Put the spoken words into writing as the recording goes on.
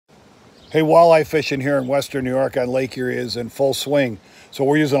Hey, walleye fishing here in Western New York on Lake Erie is in full swing. So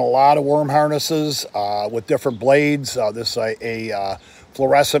we're using a lot of worm harnesses with different blades. This is a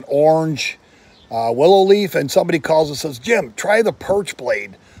fluorescent orange willow leaf, and somebody calls and says, Jim, try the perch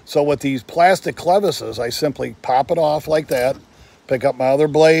blade. So with these plastic clevises, I simply pop it off like that, pick up my other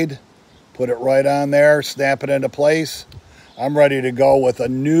blade, put it right on there, snap it into place. I'm ready to go with a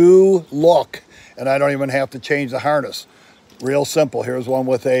new look, and I don't even have to change the harness. Real simple. Here's one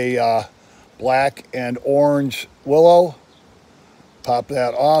with a black and orange willow. Pop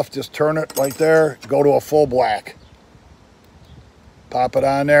that off, just turn it right there, go to a full black. Pop it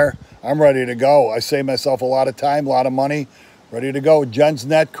on there. I'm ready to go. I save myself a lot of time, a lot of money. Ready to go. Jen's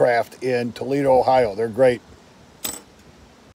Netcraft in Toledo, Ohio. They're great.